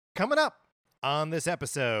Coming up on this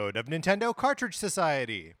episode of Nintendo Cartridge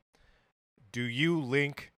Society, do you,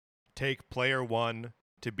 Link, take Player One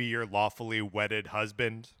to be your lawfully wedded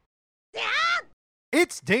husband?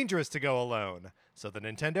 It's dangerous to go alone, so the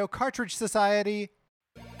Nintendo Cartridge Society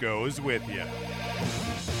goes with you.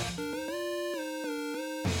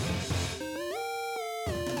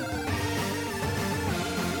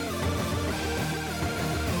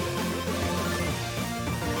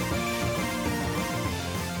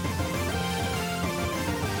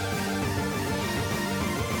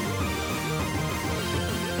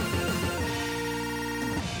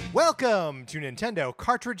 Welcome to Nintendo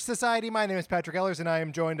Cartridge Society. My name is Patrick Ellers, and I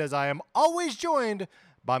am joined, as I am always joined,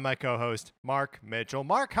 by my co-host, Mark Mitchell.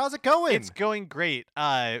 Mark, how's it going? It's going great.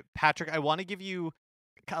 Patrick, I want to give you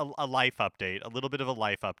a life update, a little bit of a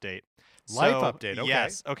life update. Life update, okay.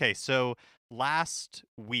 Yes. Okay, so last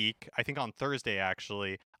week, I think on Thursday,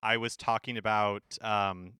 actually, I was talking about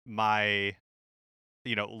my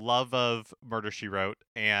love of Murder, She Wrote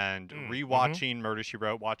and rewatching Murder, She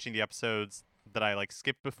Wrote, watching the episodes that I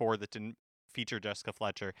skipped before that didn't feature Jessica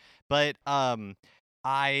Fletcher. But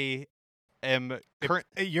I am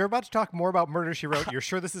You're about to talk more about Murder, She Wrote. You're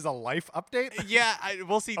sure this is a life update? Yeah,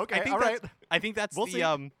 we'll see. Okay, I think that's We'll see.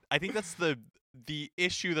 I think that's the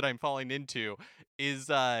issue that I'm falling into is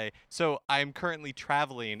so I'm currently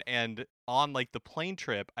traveling, and on the plane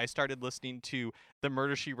trip I started listening to the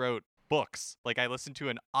Murder, She Wrote books. I listened to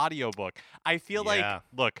an audiobook. I feel I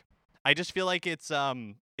just feel like it's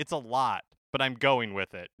a lot, but I'm going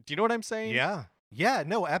with it. Do you know what I'm saying? Yeah,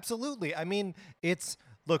 no, absolutely. I mean, it's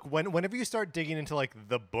whenever you start digging into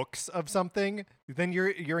the books of something, then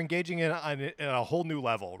you're engaging in a whole new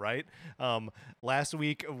level, right? Last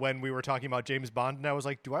week when we were talking about James Bond, and I was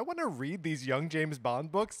like, do I want to read these young James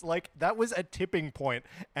Bond books? That was a tipping point,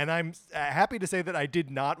 and I'm happy to say that I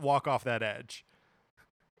did not walk off that edge.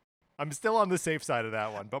 I'm still on the safe side of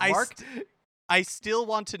that one. But Mark, I still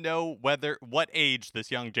want to know what age this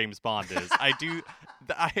young James Bond is. I do.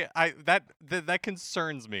 That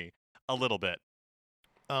concerns me a little bit.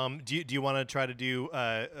 Do you want to try to do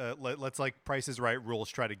let's Price is Right rules,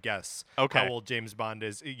 try to guess Okay. how old James Bond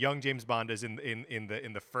is, young James Bond is in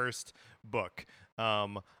the first book.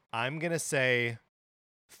 I'm gonna say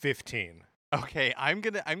 15. Okay, I'm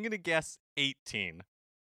gonna guess 18.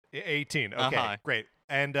 18. Okay, great.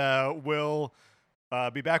 And we'll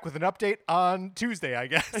be back with an update on Tuesday, I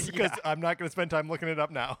guess, because I'm not going to spend time looking it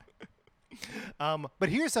up now. But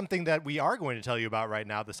here's something that we are going to tell you about right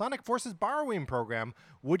now. The Sonic Forces borrowing program.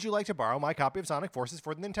 Would you like to borrow my copy of Sonic Forces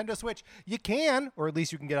for the Nintendo Switch? You can, or at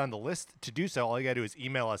least you can get on the list to do so. All you got to do is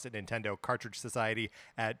email us at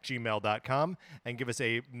nintendocartridgesociety@gmail.com and give us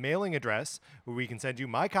a mailing address where we can send you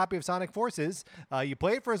my copy of Sonic Forces. You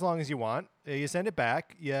play it for as long as you want. You send it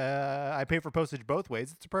back. I pay for postage both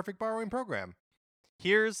ways. It's a perfect borrowing program.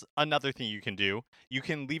 Here's another thing you can do. You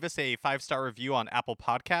can leave us a 5-star review on Apple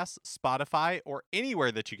Podcasts, Spotify, or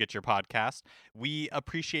anywhere that you get your podcast. We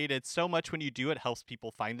appreciate it so much when you do. It helps people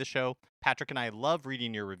find the show. Patrick and I love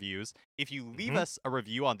reading your reviews. If you leave us a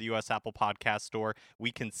review on the US Apple Podcast Store,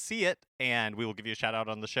 we can see it, and we will give you a shout out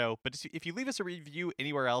on the show. But if you leave us a review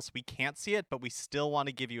anywhere else, we can't see it, but we still want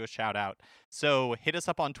to give you a shout out. So hit us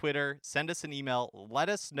up on Twitter, send us an email, let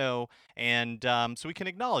us know, and so we can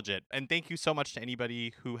acknowledge it. And thank you so much to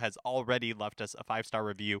anybody who has already left us a 5-star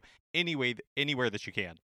review anywhere that you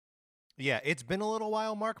can. Yeah, it's been a little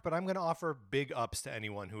while, Mark, but I'm going to offer big ups to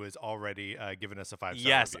anyone who has already given us a 5-star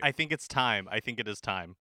Yes, review. I think it's time. I think it is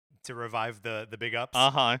time. To revive the big ups?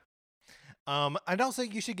 Uh-huh. And also,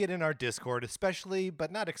 you should get in our Discord, especially,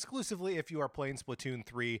 but not exclusively, if you are playing Splatoon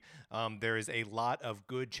 3. There is a lot of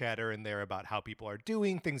good chatter in there about how people are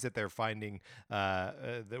doing, things that they're finding,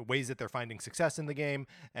 the ways that they're finding success in the game.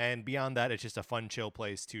 And beyond that, it's just a fun, chill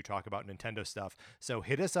place to talk about Nintendo stuff. So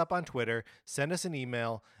hit us up on Twitter, send us an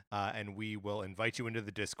email, and we will invite you into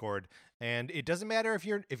the Discord. And it doesn't matter if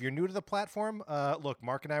you're new to the platform. Look,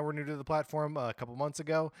 Mark and I were new to the platform a couple months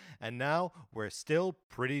ago, and now we're still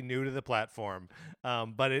pretty new to the platform.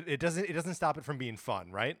 But it doesn't stop it from being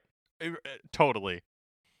fun, right? Totally.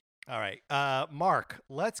 All right, Mark,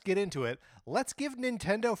 let's get into it. Let's give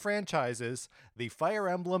Nintendo franchises the Fire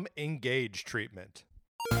Emblem Engage treatment.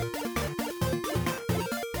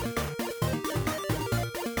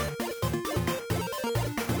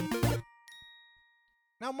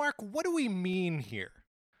 Now, Mark, what do we mean here?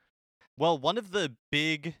 Well, one of the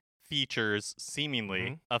big features,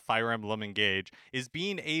 seemingly, of Fire Emblem Engage is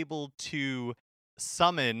being able to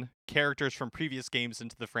summon characters from previous games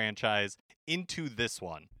into the franchise into this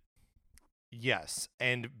one. Yes,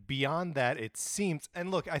 and beyond that, it seems.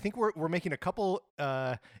 And look, I think we're making a couple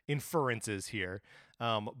inferences here,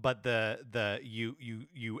 but the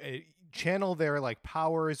channel their like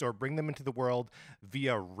powers or bring them into the world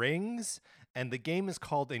via rings, and the game is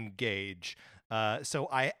called Engage. So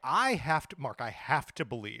I have to, Mark, I have to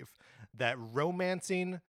believe that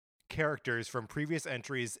romancing characters from previous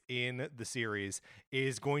entries in the series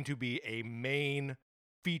is going to be a main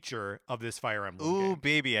feature of this Fire Emblem Ooh, game.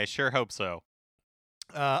 baby, I sure hope so.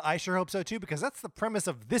 I sure hope so too, because that's the premise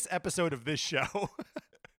of this episode of this show.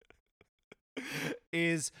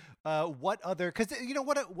 Is what other, because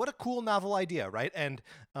what a cool novel idea, right? And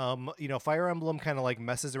Fire Emblem kind of like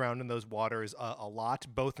messes around in those waters a lot,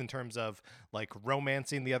 both in terms of like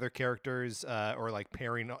romancing the other characters or like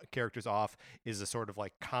pairing characters off is a sort of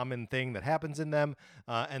like common thing that happens in them,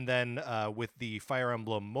 and then with the Fire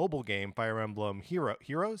Emblem mobile game, Fire Emblem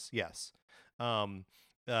Heroes, yes.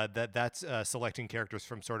 That's selecting characters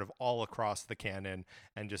from sort of all across the canon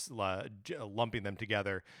and just lumping them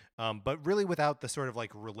together, but really without the sort of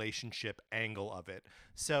like relationship angle of it.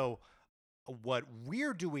 So what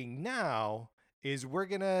we're doing now is we're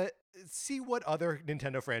gonna see what other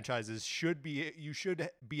Nintendo franchises should be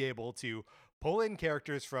able to pull in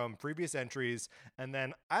characters from previous entries, and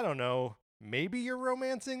then I don't know. Maybe you're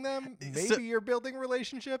romancing them. Maybe you're building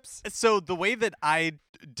relationships. So the way that I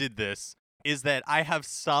did this is that I have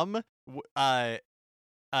some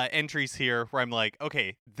entries here where I'm like,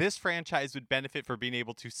 okay, this franchise would benefit for being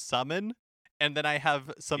able to summon, and then I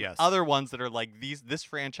have some other ones that are like this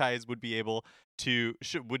franchise would be able to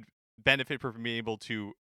would benefit from being able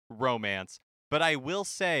to romance. But I will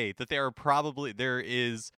say that there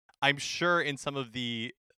is, I'm sure in some of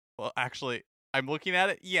the, well, actually, I'm looking at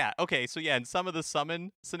it. Yeah, okay, so yeah, in some of the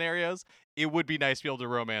summon scenarios, it would be nice to be able to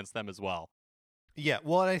romance them as well. Yeah,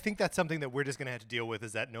 well, and I think that's something that we're just going to have to deal with,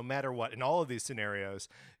 is that no matter what, in all of these scenarios,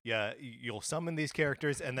 yeah, you'll summon these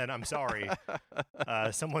characters, and then, I'm sorry,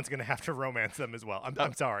 someone's going to have to romance them as well.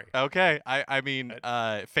 I'm sorry. Okay, I mean,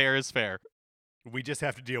 fair is fair. We just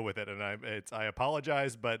have to deal with it, and I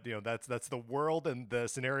apologize, but that's the world and the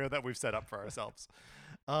scenario that we've set up for ourselves.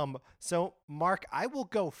 So, Mark, I will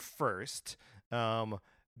go first.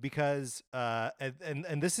 Because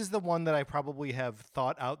and this is the one that I probably have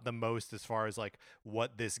thought out the most as far as like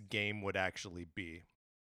what this game would actually be.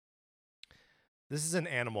 This is an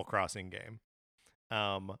Animal Crossing game,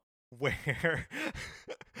 where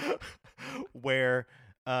where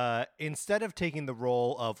instead of taking the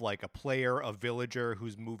role of like a player, a villager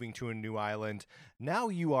who's moving to a new island, now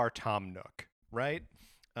you are Tom Nook, right?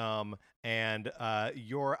 And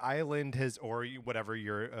your island or whatever,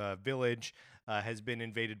 your village has been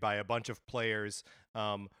invaded by a bunch of players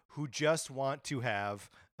who just want to have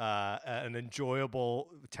an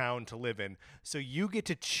enjoyable town to live in. So you get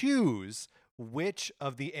to choose which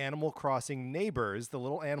of the Animal Crossing neighbors, the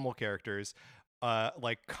little animal characters,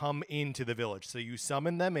 like come into the village. So you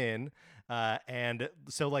summon them in, and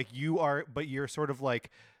so like you're sort of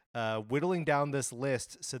like whittling down this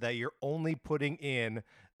list so that you're only putting in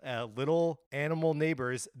little animal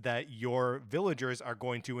neighbors that your villagers are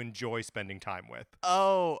going to enjoy spending time with.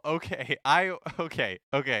 Oh, okay.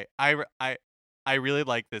 Okay. I really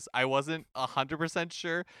like this. I wasn't 100%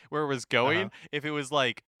 sure where it was going. If it was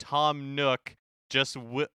like Tom Nook just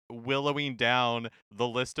willowing down the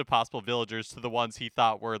list of possible villagers to the ones he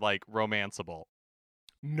thought were like romanceable.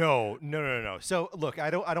 No. So look, I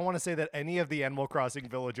don't want to say that any of the Animal Crossing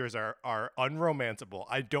villagers are unromanceable.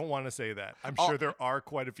 I don't want to say that. I'm sure there are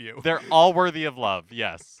quite a few. They're all worthy of love.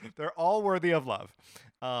 Yes. They're all worthy of love.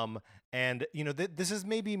 And this is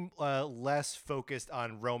maybe less focused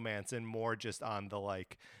on romance and more just on the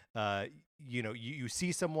like, you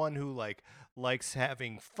see someone who like likes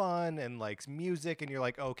having fun and likes music, and you're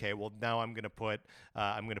like, okay, well now I'm gonna put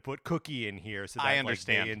Cookie in here so that I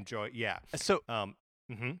understand. Like, they enjoy. Yeah. So.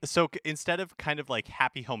 So instead of kind of like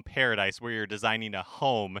Happy Home Paradise, where you're designing a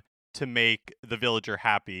home to make the villager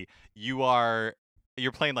happy, you're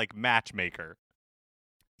playing like matchmaker.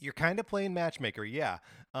 You're kind of playing matchmaker, yeah.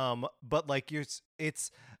 But like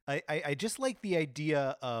I just like the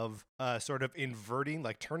idea of sort of inverting,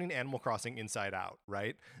 like turning Animal Crossing inside out,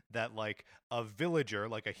 right? That like a villager,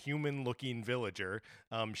 like a human-looking villager,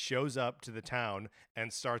 shows up to the town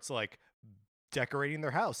and starts like decorating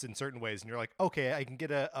their house in certain ways, and you're like, okay, I can get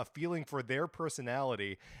a feeling for their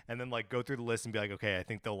personality, and then like go through the list and be like, okay, I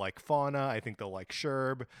think they'll like Fauna, I think they'll like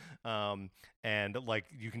Sherb, and like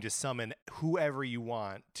you can just summon whoever you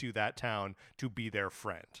want to that town to be their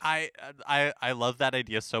friend. I love that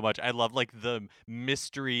idea so much. I love like the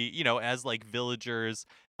mystery, as like villagers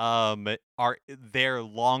are there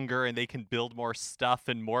longer and they can build more stuff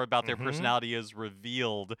and more about their personality is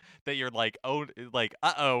revealed, that you're like, oh, like,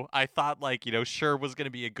 uh-oh, I thought like, Sure was going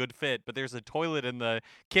to be a good fit, but there's a toilet in the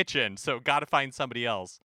kitchen, so got to find somebody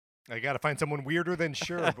else. I got to find someone weirder than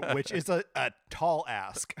Sure, which is a tall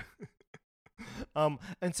ask.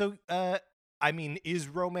 And so, I mean, is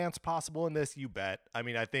romance possible in this? You bet. I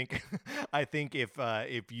mean, I think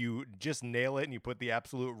if you just nail it and you put the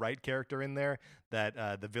absolute right character in there,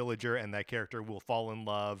 that the villager and that character will fall in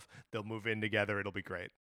love. They'll move in together. It'll be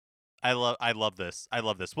great. I love this. I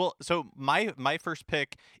love this. Well, so my first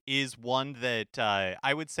pick is one that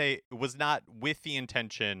I would say was not with the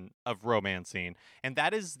intention of romancing, and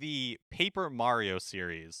that is the Paper Mario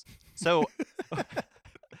series. So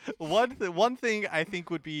one thing I think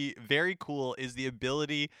would be very cool is the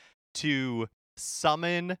ability to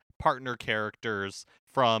summon partner characters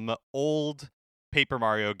from old Paper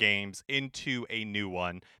Mario games into a new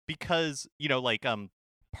one, because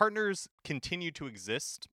partners continue to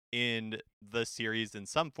exist in the series in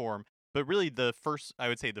some form, but really I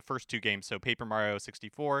would say the first two games, so Paper Mario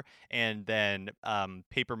 64 and then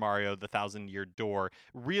Paper Mario the Thousand Year Door,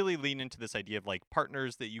 really lean into this idea of like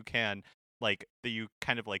partners that you can that you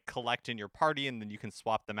kind of like collect in your party, and then you can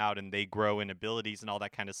swap them out and they grow in abilities and all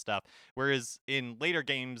that kind of stuff. Whereas in later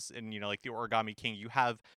games, and like the Origami King, you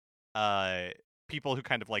have people who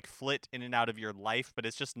kind of like flit in and out of your life, but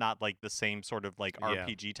it's just not like the same sort of like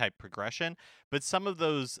RPG type progression. But some of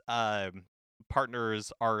those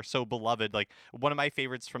partners are so beloved. Like one of my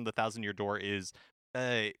favorites from the Thousand Year Door is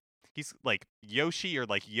he's like Yoshi, or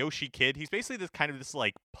like Yoshi Kid. He's basically this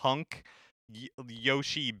like punk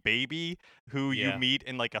Yoshi baby who you meet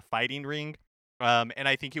in like a fighting ring. And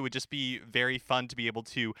I think it would just be very fun to be able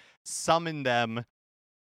to summon them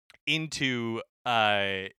into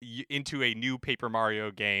a new Paper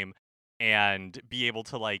Mario game and be able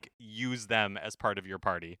to like use them as part of your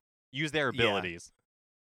party, use their abilities.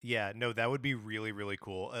 Yeah, no, that would be really, really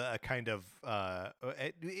cool. A kind of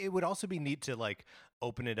it would also be neat to like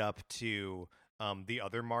open it up to the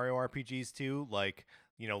other Mario RPGs too. Like,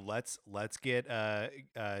 let's get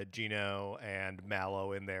Gino and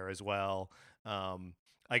Mallow in there as well.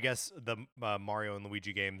 I guess the Mario and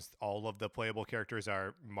Luigi games, all of the playable characters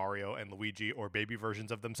are Mario and Luigi, or baby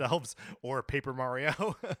versions of themselves, or Paper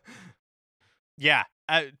Mario. Yeah,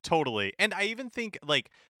 totally. And I even think like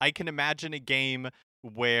I can imagine a game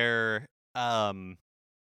where I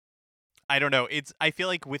don't know. I feel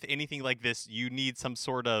like with anything like this, you need some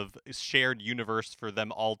sort of shared universe for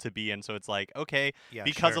them all to be in. So it's like, okay,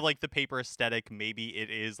 because of like the paper aesthetic, maybe it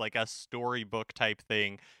is like a storybook type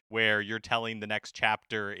thing where you're telling the next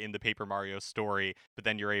chapter in the Paper Mario story, but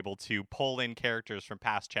then you're able to pull in characters from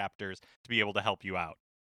past chapters to be able to help you out.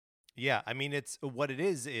 Yeah, I mean, it's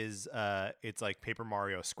it's like Paper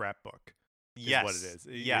Mario scrapbook. Yes, what it is.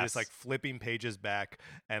 You're just like flipping pages back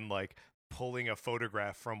and like pulling a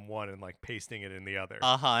photograph from one and like pasting it in the other.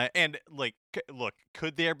 And like, look,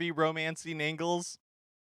 could there be romancing angles?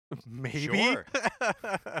 Maybe. Sure.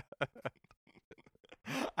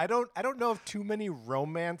 I don't know of too many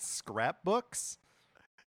romance scrapbooks,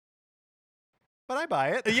 but I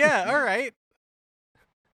buy it. Yeah, all right.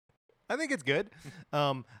 I think it's good.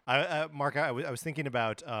 Mark, I was thinking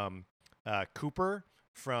about Cooper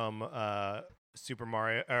from Super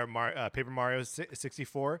Mario or Paper Mario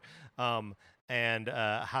 64, and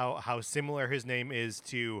how similar his name is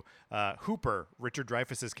to Hooper, Richard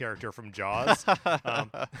Dreyfuss's character from Jaws.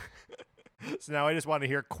 So now I just want to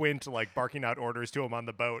hear Quint like barking out orders to him on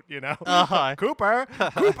the boat, Cooper,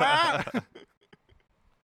 Cooper.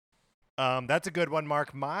 That's a good one,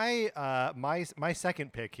 Mark. My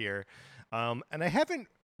second pick here, and I haven't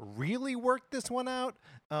really worked this one out,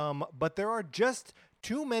 but there are just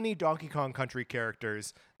too many Donkey Kong Country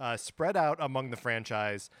characters spread out among the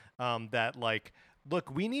franchise that like,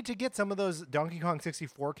 look, we need to get some of those Donkey Kong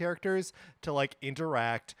 64 characters to like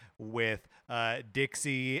interact with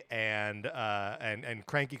Dixie and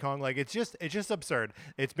Cranky Kong. Like it's just absurd.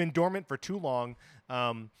 It's been dormant for too long.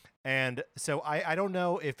 And so I don't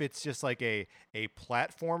know if it's just like a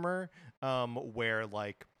platformer where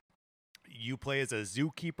like you play as a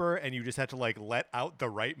zookeeper and you just have to like let out the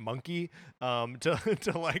right monkey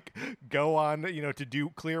to like go on, to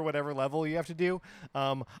clear whatever level you have to do.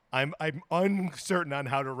 I'm uncertain on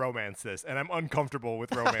how to romance this, and I'm uncomfortable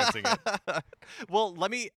with romancing it. Well,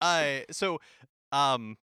 let me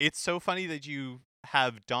it's so funny that you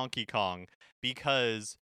have Donkey Kong,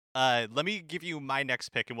 because let me give you my next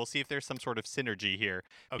pick, and we'll see if there's some sort of synergy here.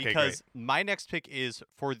 Okay, Because my next pick is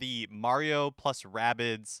for the Mario plus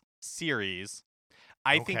Rabbids series.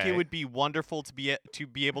 I think it Okay. would be wonderful to be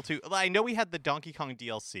able to. I know we had the Donkey Kong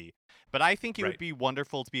DLC, but I think it would Right. be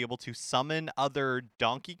wonderful to be able to summon other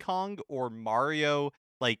Donkey Kong or Mario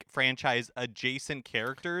like franchise adjacent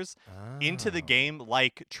characters into the Oh. game,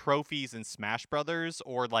 like trophies in Smash Brothers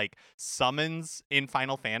or like summons in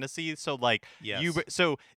Final Fantasy. So like Yes.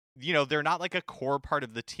 they're not like a core part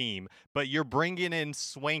of the team, but you're bringing in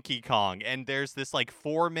Swanky Kong, and there's this like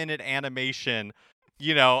 4-minute animation,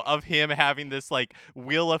 of him having this like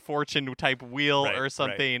Wheel of Fortune type wheel Right, or right.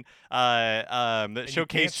 something. And you Showcase can't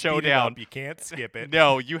speed it Showdown. up, you can't skip it.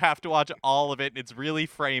 No, you have to watch all of it. It's really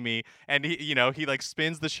framey, and he like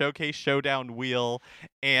spins the Showcase Showdown wheel,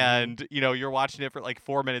 and you're watching it for like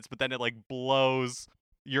 4 minutes, but then it like blows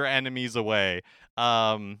your enemies away.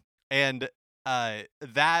 And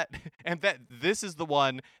that and that this is the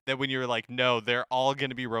one that when you're like, no, they're all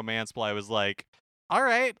gonna be romanceable, I was like, all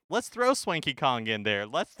right, let's throw Swanky Kong in there.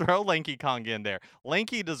 Let's throw Lanky Kong in there.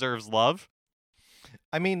 Lanky deserves love.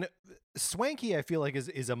 I mean, Swanky, I feel like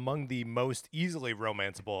is among the most easily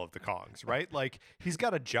romanceable of the Kongs, right? Like he's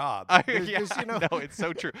got a job. There's, No, it's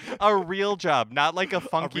so true. A real job, not like a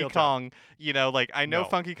Funky real job. Kong. Like I know No.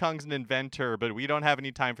 Funky Kong's an inventor, but we don't have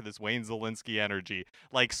any time for this Wayne Zelinsky energy.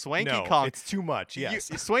 Like Swanky no, Kong, it's too much. Yes,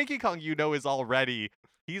 Swanky Kong, is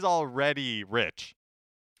he's already rich.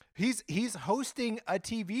 he's hosting a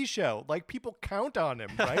TV show. Like people count on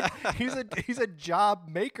him, right? he's a job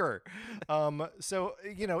maker. So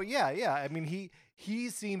yeah. I mean, he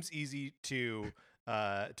seems easy to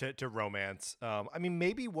romance. I mean,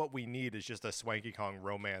 maybe what we need is just a Swanky Kong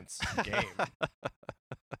romance game.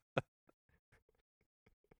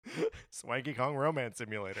 Swanky Kong romance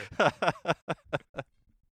simulator.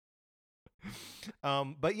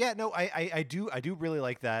 But yeah, no, I do really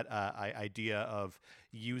like that idea of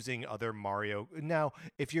using other Mario. Now,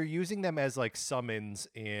 if you're using them as like summons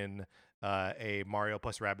in a Mario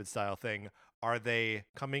plus Rabbids style thing, are they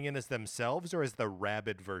coming in as themselves or as the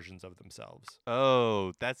Rabbid versions of themselves?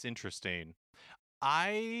 Oh, that's interesting.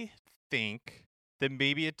 I think that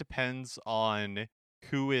maybe it depends on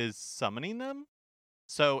who is summoning them.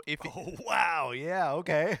 So if Oh wow, yeah,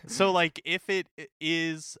 okay. So like if it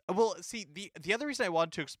is, well, see, the other reason I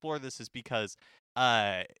wanted to explore this is because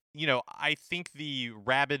I think the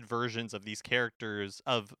rabid versions of these characters,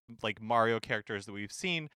 of like Mario characters that we've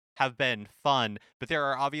seen, have been fun, but there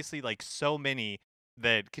are obviously like so many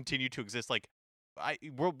that continue to exist. Like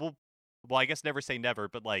we'll well, I guess never say never,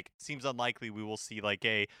 but like seems unlikely we will see like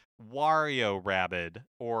a Wario Rabid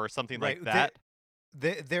or something like Right. that.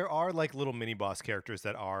 There are like little mini boss characters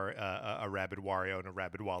that are a Rabid Wario and a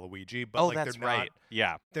Rabid Waluigi, but Oh, like that's right.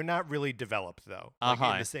 Yeah. they're not really developed though, like in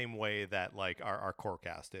Uh-huh. the same way that like our core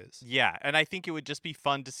cast is. Yeah, and I think it would just be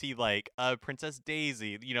fun to see like Princess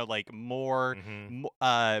Daisy, like more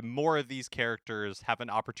more of these characters have an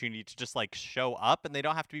opportunity to just like show up, and they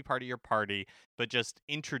don't have to be part of your party, but just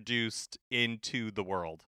introduced into the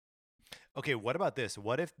world. Okay, what about this?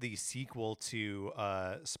 What if the sequel to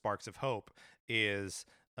Sparks of Hope is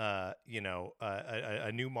a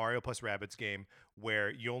new Mario plus Rabbids game where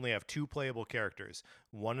you only have two playable characters.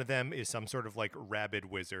 One of them is some sort of like Rabbid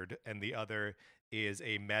wizard, and the other is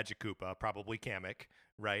a Magic Koopa, probably Kamek,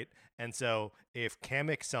 right? And so if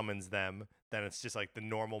Kamek summons them, then it's just like the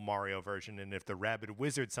normal Mario version, and if the Rabbid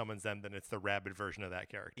wizard summons them, then it's the Rabbid version of that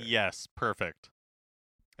character. Yes, perfect.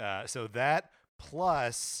 So that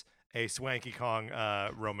plus a Swanky Kong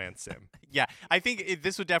romance sim. Yeah, I think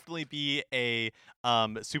this would definitely be a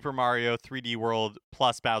Super Mario 3D World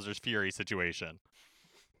plus Bowser's Fury situation.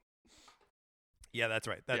 Yeah, that's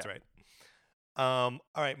right. That's right. All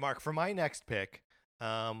right, Mark, for my next pick,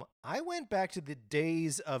 I went back to the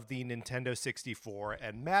days of the Nintendo 64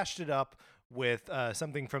 and mashed it up with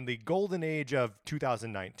something from the golden age of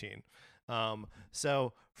 2019.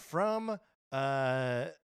 So from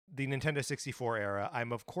the Nintendo 64 era,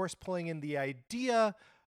 I'm of course pulling in the idea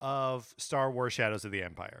of Star Wars Shadows of the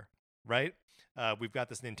Empire, right? We've got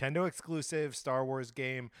this Nintendo exclusive Star Wars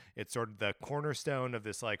game. It's sort of the cornerstone of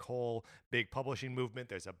this like whole big publishing movement.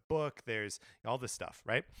 There's a book, there's all this stuff,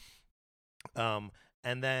 right?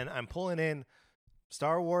 And then I'm pulling in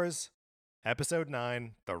Star Wars Episode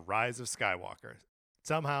 9, The Rise of Skywalker.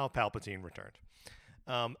 Somehow Palpatine returned.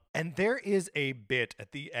 And there is a bit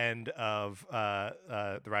at the end of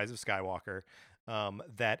The Rise of Skywalker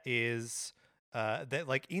that is that,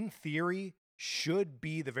 like, in theory, should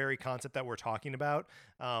be the very concept that we're talking about,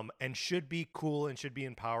 and should be cool and should be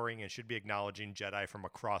empowering and should be acknowledging Jedi from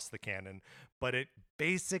across the canon. But it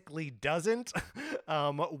basically doesn't.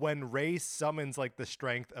 When Rey summons like the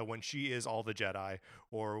strength when she is all the Jedi,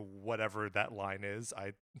 or whatever that line is.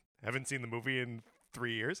 I haven't seen the movie in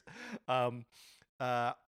 3 years.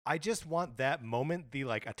 I just want that moment, the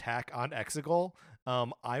like attack on Exegol.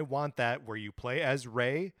 I want that where you play as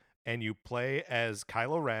Rey and you play as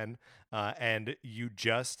Kylo Ren, and you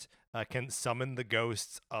just can summon the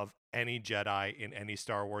ghosts of any Jedi in any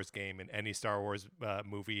Star Wars game, in any Star Wars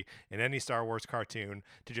movie, in any Star Wars cartoon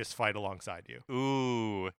to just fight alongside you.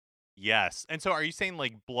 Ooh, yes. And so are you saying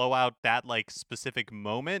like blow out that like specific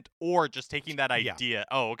moment, or just taking that Yeah. idea?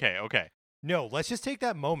 Oh, okay. No, let's just take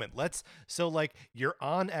that moment. So like you're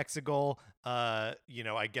on Exegol, I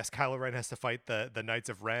guess Kylo Ren has to fight the Knights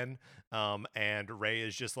of Ren, and Rey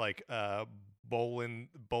is just like bowling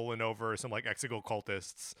over some like Exegol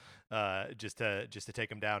cultists, just to take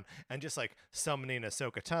them down, and just like summoning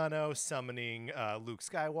Ahsoka Tano, summoning Luke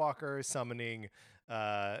Skywalker, summoning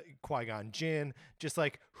Qui-Gon Jinn, just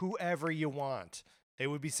like whoever you want. It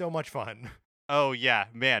would be so much fun. Oh yeah,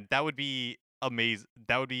 man, that would be amazing.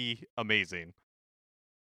 That would be amazing.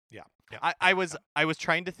 Yeah. I was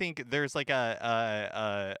trying to think. There's like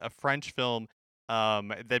a French film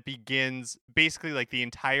that begins basically like the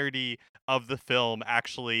entirety of the film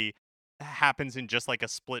actually happens in just like a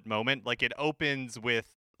split moment. Like it opens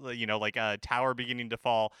with like a tower beginning to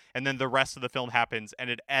fall, and then the rest of the film happens and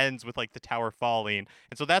it ends with like the tower falling.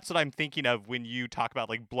 And so that's what I'm thinking of when you talk about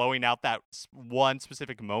like blowing out that one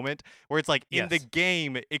specific moment, where it's like in the Yes.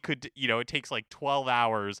 game it could it takes like 12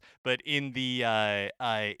 hours, but in the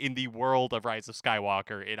world of Rise of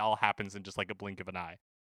Skywalker it all happens in just like a blink of an eye.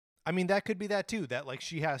 I mean, that could be that too. That like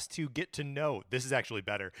she has to get to know. This is actually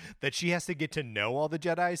better. That she has to get to know all the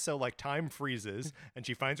Jedi. So like time freezes, and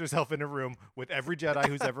she finds herself in a room with every Jedi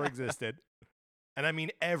who's ever existed. And I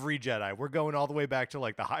mean every Jedi. We're going all the way back to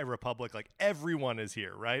like the High Republic. Like everyone is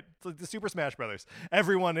here, right? It's like the Super Smash Brothers.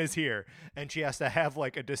 Everyone is here, and she has to have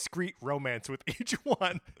like a discreet romance with each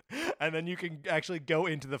one. And then you can actually go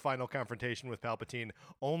into the final confrontation with Palpatine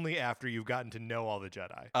only after you've gotten to know all the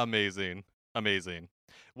Jedi. Amazing.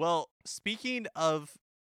 Well, speaking of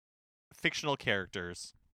fictional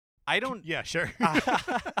characters, I don't Yeah, sure.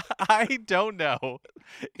 I don't know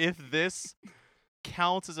if this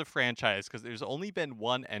counts as a franchise because there's only been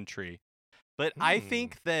one entry. But I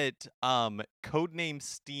think that Codename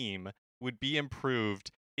Steam would be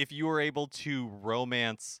improved if you were able to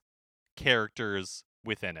romance characters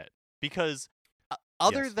within it. Because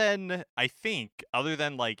other Yes. than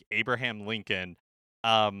like Abraham Lincoln,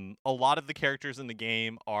 a lot of the characters in the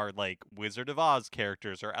game are like Wizard of Oz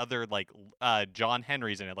characters, or other like John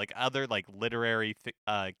Henry's in it, like other like literary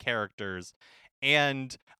characters.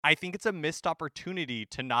 And I think it's a missed opportunity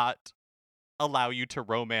to not allow you to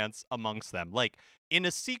romance amongst them. Like in a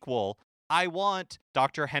sequel, I want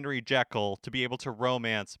Dr. Henry Jekyll to be able to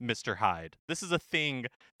romance Mr. Hyde. This is a thing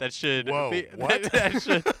that should Whoa, be, what? this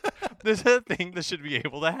is a thing that should be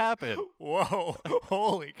able to happen. Whoa!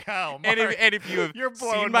 Holy cow! And Mark. if you have You're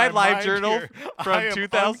blowing seen my live mind journal here. from I am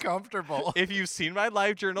 2000, uncomfortable. if you've seen my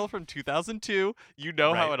live journal from 2002, you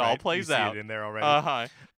know how it all plays you see out. it in there already. Uh-huh.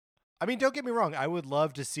 I mean, don't get me wrong. I would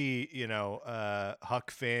love to see, Huck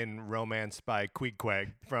Finn romanced by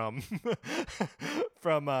Queequeg from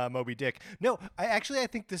from Moby Dick. No, I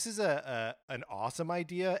think this is an awesome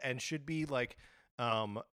idea and should be like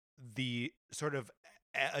the sort of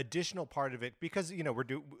additional part of it, because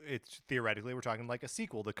it's theoretically we're talking like a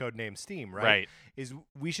sequel, the Codename Steam, right? Right. Is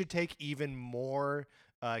we should take even more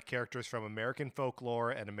characters from American folklore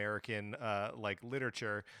and American like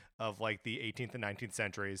literature of like the 18th and 19th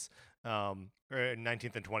centuries, or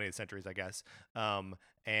 19th and 20th centuries, I guess,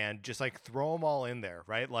 and just like throw them all in there,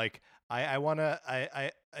 right? Like I want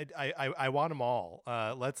them all.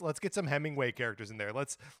 Let's get some Hemingway characters in there.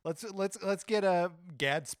 Let's get a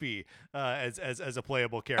Gadsby as a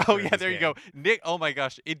playable character. Oh in yeah, this there you game. go. Nick, oh my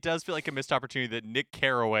gosh, it does feel like a missed opportunity that Nick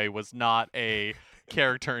Carraway was not a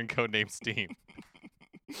character in Codename Steam.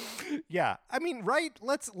 Yeah, I mean, right?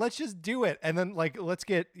 Let's just do it, and then like let's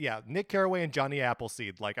get Nick Carraway and Johnny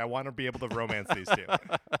Appleseed. Like I want to be able to romance these two.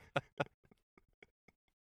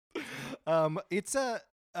 It's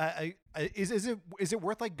is it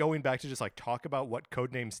worth like going back to just like talk about what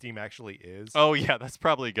Codename Steam actually is? Oh yeah, that's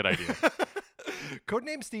probably a good idea.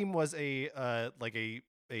 Codename Steam was a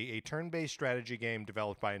turn-based strategy game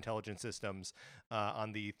developed by Intelligent Systems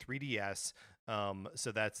on the 3DS.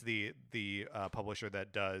 So that's the publisher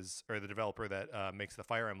that does, or the developer that makes the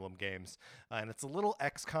Fire Emblem games, and it's a little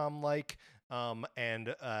XCOM like,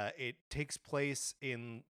 and it takes place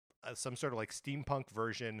in some sort of like steampunk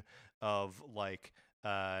version of like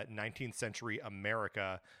 19th century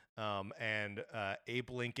America, and Abe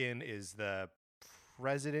Lincoln is the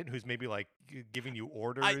president who's maybe like giving you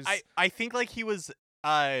orders. I think like he was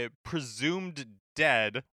presumed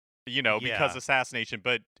dead, because Yeah. assassination,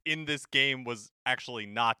 but in this game was actually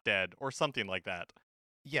not dead or something like that.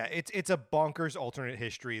 Yeah, it's a bonkers alternate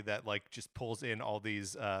history that like just pulls in all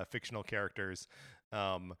these fictional characters,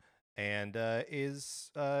 and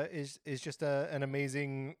is just an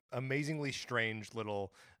amazingly strange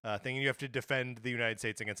little thing. And you have to defend the United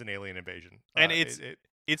States against an alien invasion, And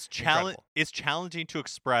incredible. it's challenging to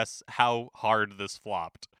express how hard this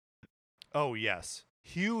flopped. Oh yes,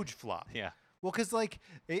 huge flop. Yeah. Well, because like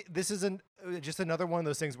this is just another one of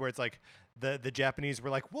those things where it's like the Japanese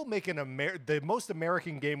were like, we'll make the most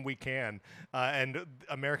American game we can, and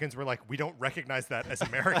Americans were like, we don't recognize that as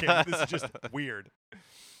American. This is just weird.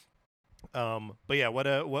 But yeah, what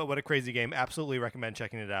a crazy game. Absolutely recommend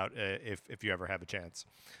checking it out if you ever have a chance.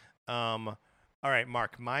 All right,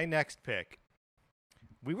 Mark, my next pick.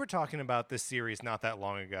 We were talking about this series not that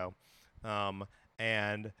long ago,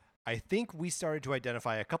 and I think we started to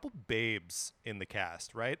identify a couple babes in the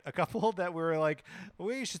cast, right? A couple that were like,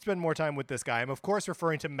 we should spend more time with this guy. I'm of course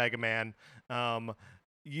referring to Mega Man. I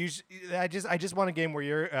just want a game where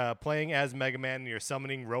you're playing as Mega Man and you're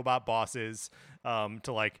summoning robot bosses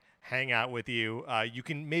to like hang out with you.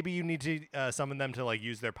 Maybe you need to summon them to like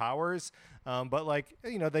use their powers, but like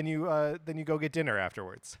then you go get dinner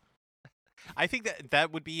afterwards. I think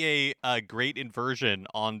that would be a great inversion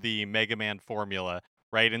on the Mega Man formula,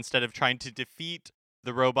 right? Instead of trying to defeat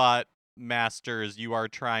the robot masters, you are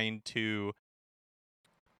trying to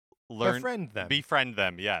befriend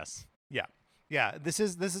them. Yes. Yeah. This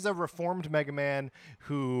is a reformed Mega Man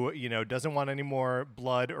who doesn't want any more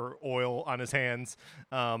blood or oil on his hands,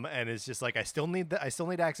 and is just like, I still need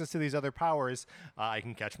access to these other powers. I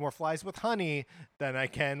can catch more flies with honey than I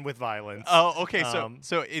can with violence. Oh, okay.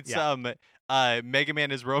 So it's yeah. Mega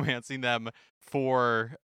Man is romancing them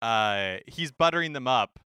for he's buttering them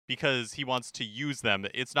up because he wants to use them.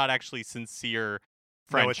 It's not actually sincere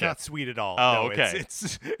friendship. No, it's not sweet at all. Oh, no, okay.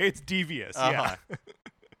 It's devious. Uh-huh. Yeah.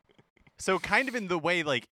 So kind of in the way,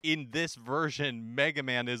 like in this version, Mega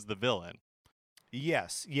Man is the villain.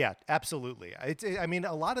 Yes, yeah, absolutely. I mean,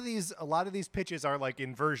 a lot of these pitches are like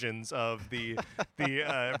inversions of the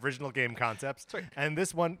original game concepts. Sorry. And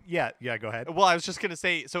this one, yeah, go ahead. Well, I was just gonna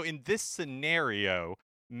say, so in this scenario,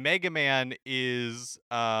 Mega Man is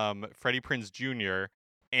Freddie Prinze Jr.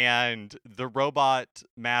 and the robot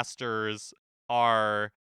masters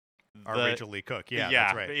are Rachel Lee Cook. Yeah,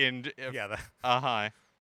 that's right. And yeah,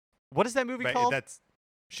 what is that movie called? That's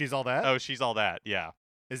She's All That. Oh, She's All That. Yeah.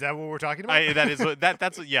 Is that what we're talking about? That is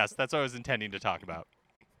that's yes. That's what I was intending to talk about.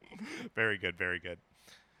 Very good. Very good.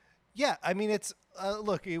 Yeah, I mean, it's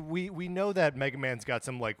look, we know that Mega Man's got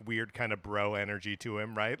some like weird kind of bro energy to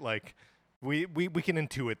him, right? Like we can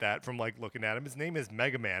intuit that from like looking at him. His name is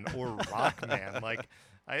Mega Man or Rock Man. Like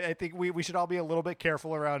I think we should all be a little bit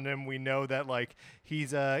careful around him. We know that like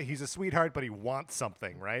he's a sweetheart, but he wants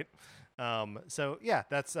something, right? So yeah,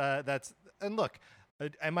 that's and look,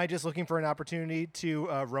 am I just looking for an opportunity to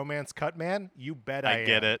romance Cutman? You bet I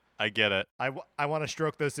am. I get it. I want to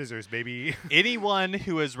stroke those scissors, baby. Anyone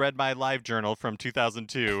who has read my live journal from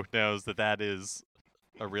 2002 knows that is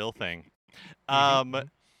a real thing.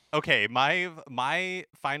 Okay, my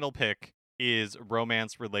final pick is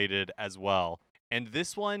romance related as well. And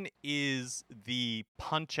this one is the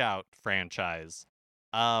Punch-Out franchise.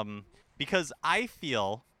 Because I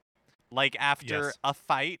feel like after a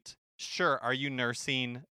fight, sure, are you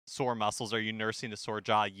nursing sore muscles? Are you nursing a sore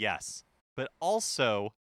jaw? Yes. But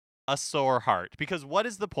also a sore heart. Because what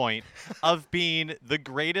is the point of being the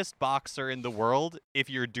greatest boxer in the world if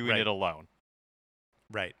you're doing it alone?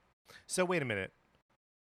 Right. So wait a minute.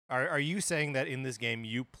 Are you saying that in this game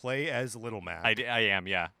you play as Little Mac? I am,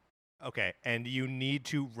 yeah. Okay, and you need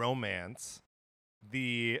to romance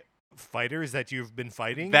the fighters that you've been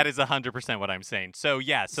fighting? That is 100% what I'm saying. So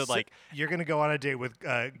yeah, so like you're gonna go on a date with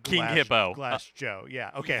King Hippo, Glass Joe. Yeah.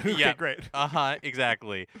 Okay. Yeah. Great.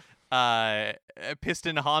 Exactly.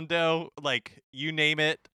 Piston Hondo, like you name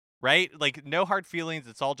it, right? Like no hard feelings.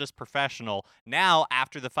 It's all just professional. Now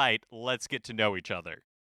after the fight, let's get to know each other.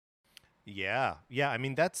 Yeah. I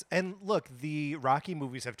mean and look, the Rocky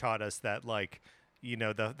movies have taught us that like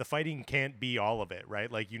the fighting can't be all of it,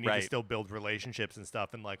 right? Like you need to Right. still build relationships and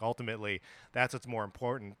stuff, and like ultimately that's what's more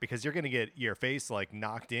important, because you're going to get your face like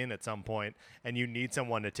knocked in at some point, and you need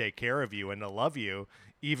someone to take care of you and to love you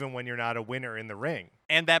even when you're not a winner in the ring.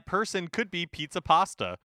 And that person could be Pizza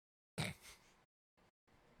Pasta.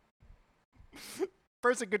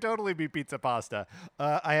 Person could totally be Pizza Pasta.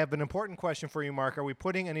 I have an important question for you, Mark. Are we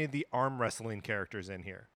putting any of the arm wrestling characters in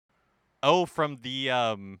here? Oh, from the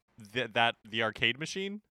the arcade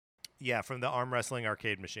machine? Yeah, from the arm wrestling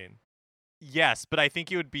arcade machine. Yes, but I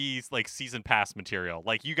think it would be like season pass material.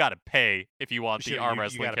 Like you got to pay if you want the Sure, arm you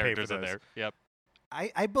wrestling gotta pay for characters in those. there. Yep.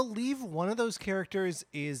 I believe one of those characters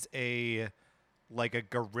is a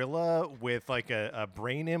gorilla with like a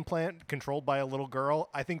brain implant controlled by a little girl.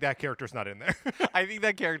 I think that character's not in there. I think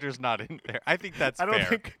that character's not in there. I think that's I don't fair.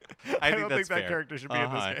 think I I think don't that's think that fair. character should be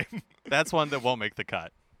in this game. That's one that won't make the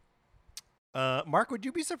cut. Mark, would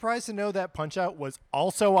you be surprised to know that Punch Out was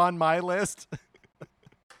also on my list?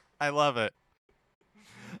 I love it.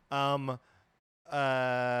 All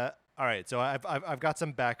right, so I've got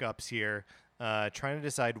some backups here. Trying to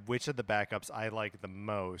decide which of the backups I like the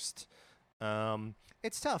most.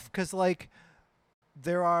 It's tough because like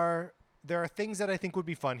there are things that I think would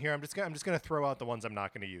be fun here. I'm just gonna throw out the ones I'm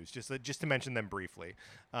not gonna use just to mention them briefly.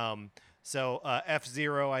 So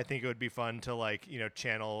F-Zero, I think it would be fun to like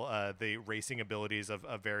channel the racing abilities of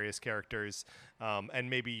various characters, and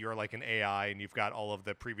maybe you're like an AI and you've got all of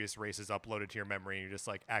the previous races uploaded to your memory and you just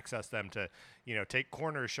like access them to take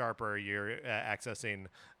corners sharper. You're accessing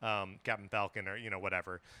Captain Falcon or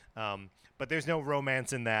whatever. But there's no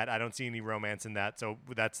romance in that. I don't see any romance in that, so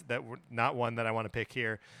that's not one that I want to pick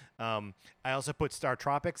here. I also put Star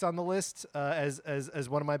Tropics on the list as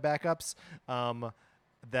one of my backups.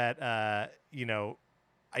 That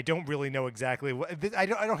I don't really know exactly what I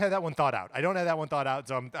don't have that one thought out.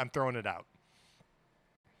 So I'm throwing it out.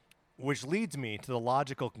 Which leads me to the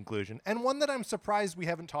logical conclusion, and one that I'm surprised we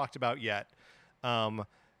haven't talked about yet.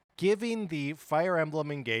 Giving the Fire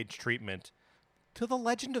Emblem Engage treatment to The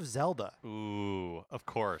Legend of Zelda. Ooh, of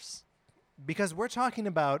course. Because we're talking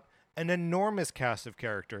about an enormous cast of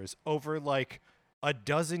characters over like a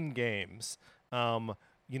dozen games.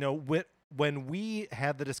 When we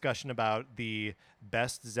had the discussion about the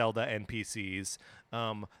best Zelda NPCs,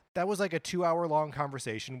 that was like a 2-hour-long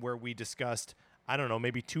conversation where we discussed, I don't know,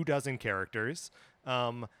 maybe 24 characters.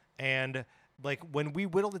 And like when we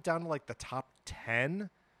whittled it down to like the top 10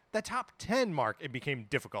 mark, it became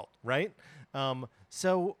difficult, right?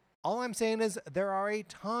 So all I'm saying is there are a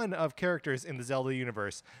ton of characters in the Zelda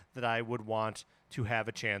universe that I would want to have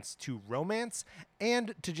a chance to romance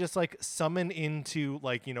and to just like summon into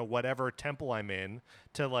like whatever temple I'm in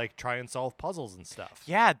to like try and solve puzzles and stuff.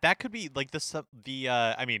 Yeah, that could be like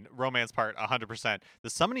I mean, romance part 100%. The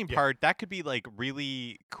summoning part, that could be like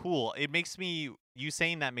really cool. It makes me you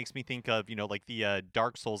saying that makes me think of, like the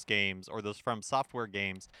Dark Souls games or those From Software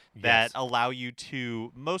games that allow you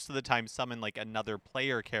to most of the time summon like another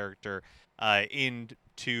player character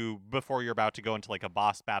into before you're about to go into like a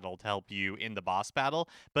boss battle to help you in the boss battle.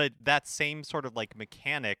 But that same sort of like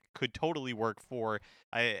mechanic could totally work for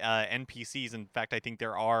NPCs. In fact, I think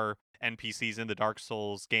there are NPCs in the Dark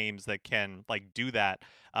Souls games that can like do that.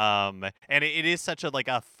 And it is such a like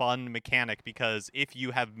a fun mechanic because if you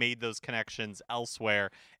have made those connections elsewhere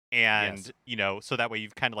and so that way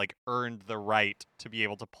you've kind of like earned the right to be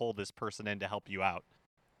able to pull this person in to help you out.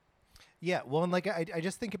 Yeah, well, and like I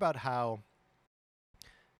just think about how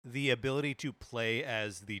the ability to play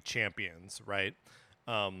as the champions, right,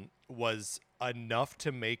 was enough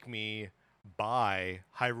to make me buy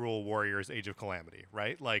Hyrule Warriors Age of Calamity,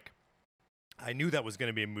 right? Like, I knew that was going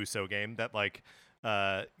to be a Musou game that, like,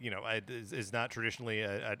 is not traditionally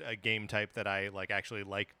a game type that I, like, actually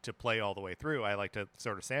like to play all the way through. I like to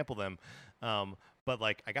sort of sample them. But,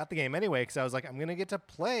 like, I got the game anyway because I was like, I'm going to get to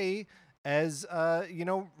play as,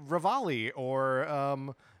 Rivali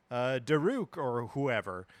or Daruk or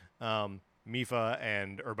whoever. Mifa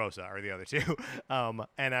and Urbosa are the other two.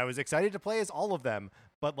 And I was excited to play as all of them.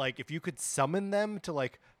 But, like, if you could summon them to,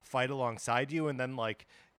 like, fight alongside you and then, like,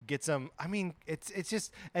 get some, I mean, it's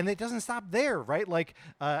just, and it doesn't stop there, right? Like,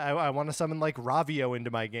 I want to summon, like, Ravio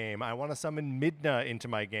into my game. I want to summon Midna into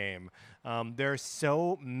my game. There are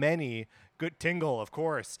so many good, Tingle, of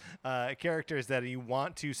course, characters that you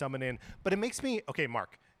want to summon in. But it makes me, okay,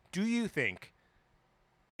 Mark, do you think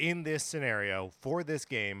in this scenario for this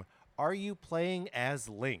game, are you playing as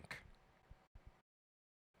Link?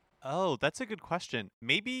 Oh, that's a good question.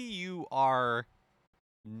 Maybe you are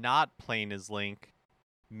not playing as Link.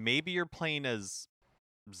 Maybe you're playing as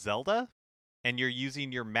Zelda? and you're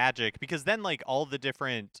using your magic, because then like all the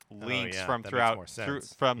different links yeah, from that makes throughout more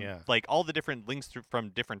sense. from Yeah. like all the different links from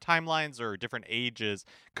different timelines or different ages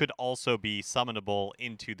could also be summonable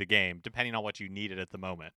into the game depending on what you needed at the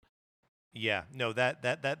moment. Yeah, no,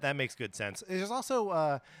 that makes good sense. There's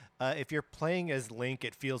also, if you're playing as Link,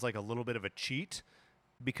 it feels like a little bit of a cheat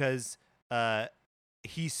because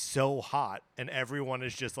he's so hot, and everyone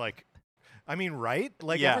is just like, I mean, right?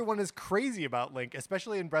 Like Yeah. everyone is crazy about Link,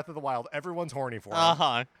 especially in Breath of the Wild. Everyone's horny for him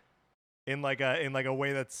Uh-huh. in like a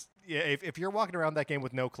way that's yeah. If you're walking around that game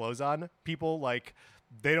with no clothes on, people like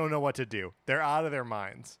they don't know what to do. They're out of their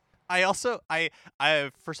minds. I also I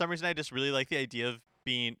for some reason I just really like the idea of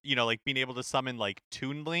being, like being able to summon like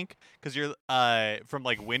Toon Link, because you're from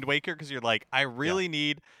like Wind Waker, because you're like, I really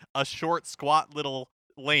need a short squat little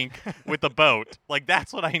Link with a boat. Like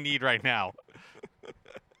that's what I need right now.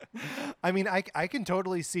 I mean, I can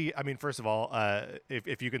totally see. I mean, first of all,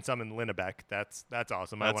 if you can summon Linnebeck, that's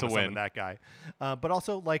awesome. I That's want a to summon win. that guy. But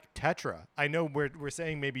also like Tetra. I know we're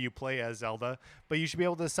saying maybe you play as Zelda, but you should be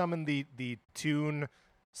able to summon the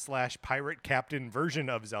Toon/pirate captain version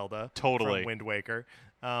of Zelda Totally. from Wind Waker.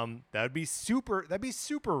 That'd be super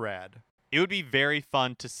rad. It would be very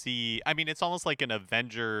fun to see. I mean, it's almost like an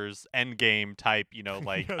Avengers Endgame type,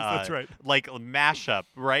 like Yes, that's right. like a mashup,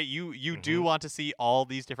 right? You do Mhm. want to see all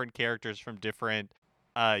these different characters from different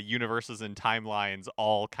universes and timelines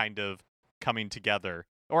all kind of coming together.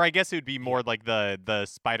 Or I guess it would be more like the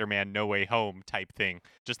Spider-Man No Way Home type thing.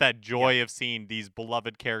 Just that joy of seeing these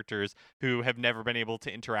beloved characters who have never been able to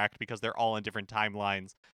interact because they're all in different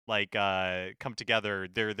timelines, like come together.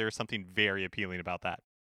 There's something very appealing about that.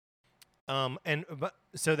 So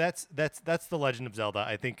that's the Legend of Zelda.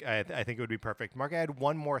 I think it would be perfect. Mark, I had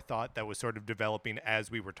one more thought that was sort of developing as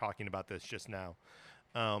we were talking about this just now,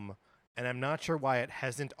 and I'm not sure why it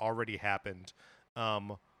hasn't already happened.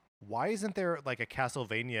 Why isn't there like a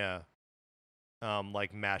Castlevania,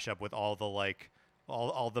 like mashup with all the like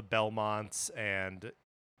all the Belmonts and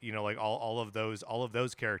like all of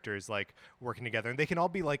those characters like working together, and they can all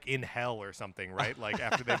be like in hell or something, right? Like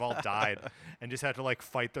after they've all died and just have to like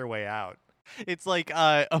fight their way out. It's like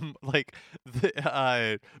the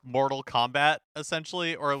Mortal Kombat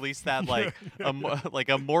essentially, or at least that like like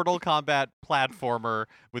a Mortal Kombat platformer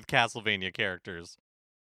with Castlevania characters.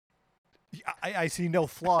 I see no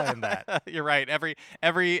flaw in that. You're right.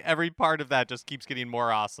 Every part of that just keeps getting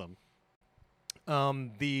more awesome.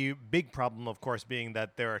 The big problem, of course, being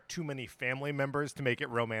that there are too many family members to make it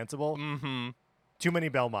romanceable. Mm-hmm. Too many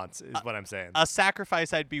Belmonts is what I'm saying. A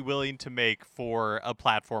sacrifice I'd be willing to make for a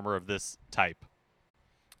platformer of this type.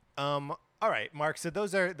 All right, Mark. So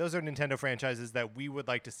those are Nintendo franchises that we would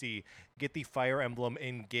like to see get the Fire Emblem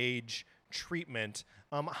Engage treatment.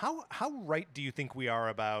 How right do you think we are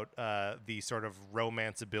about the sort of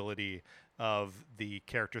romanceability of the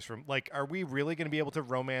characters from like? Are we really going to be able to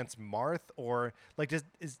romance Marth, or like does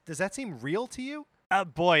that seem real to you?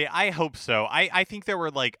 Boy, I hope so. I think there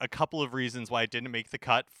were like a couple of reasons why it didn't make the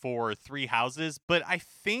cut for Three Houses, but I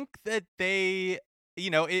think that they,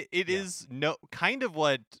 it is no kind of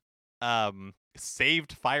what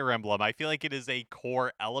saved Fire Emblem. I feel like it is a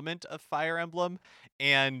core element of Fire Emblem,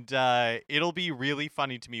 and it'll be really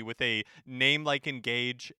funny to me with a name like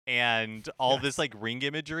Engage and all this like ring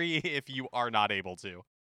imagery if you are not able to.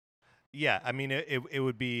 Yeah, I mean it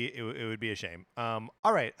would be a shame. All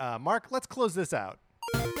right, Mark, let's close this out.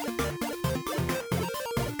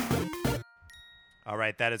 All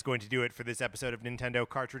right, that is going to do it for this episode of Nintendo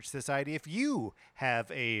Cartridge Society. If you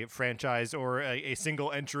have a franchise or a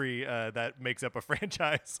single entry that makes up a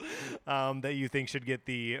franchise that you think should get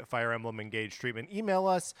the Fire Emblem Engage treatment, email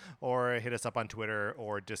us or hit us up on Twitter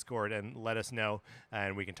or Discord and let us know,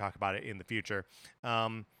 and we can talk about it in the future.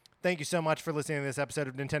 Thank you so much for listening to this episode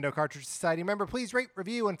of Nintendo Cartridge Society. Remember, please rate,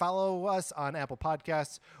 review, and follow us on Apple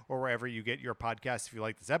Podcasts or wherever you get your podcasts. If you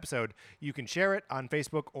like this episode, you can share it on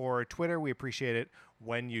Facebook or Twitter. We appreciate it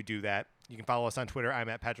when you do that. You can follow us on Twitter. I'm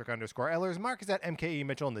at Patrick_Ellers. Mark is at MKE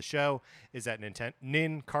Mitchell, and the show is at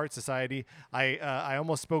Nin Cart Society. I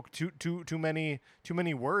almost spoke too many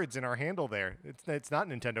words in our handle there. It's not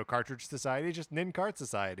Nintendo Cartridge Society, it's just Nin Cart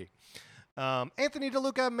Society. Anthony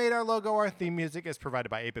DeLuca made our logo. Our theme music is provided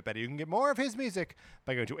by 8-Bit Betty. You can get more of his music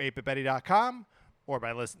by going to 8bitbetty.com or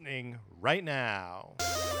by listening right now.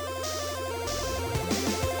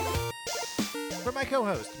 For my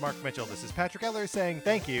co-host, Mark Mitchell, this is Patrick Ellers saying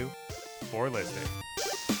thank you for listening.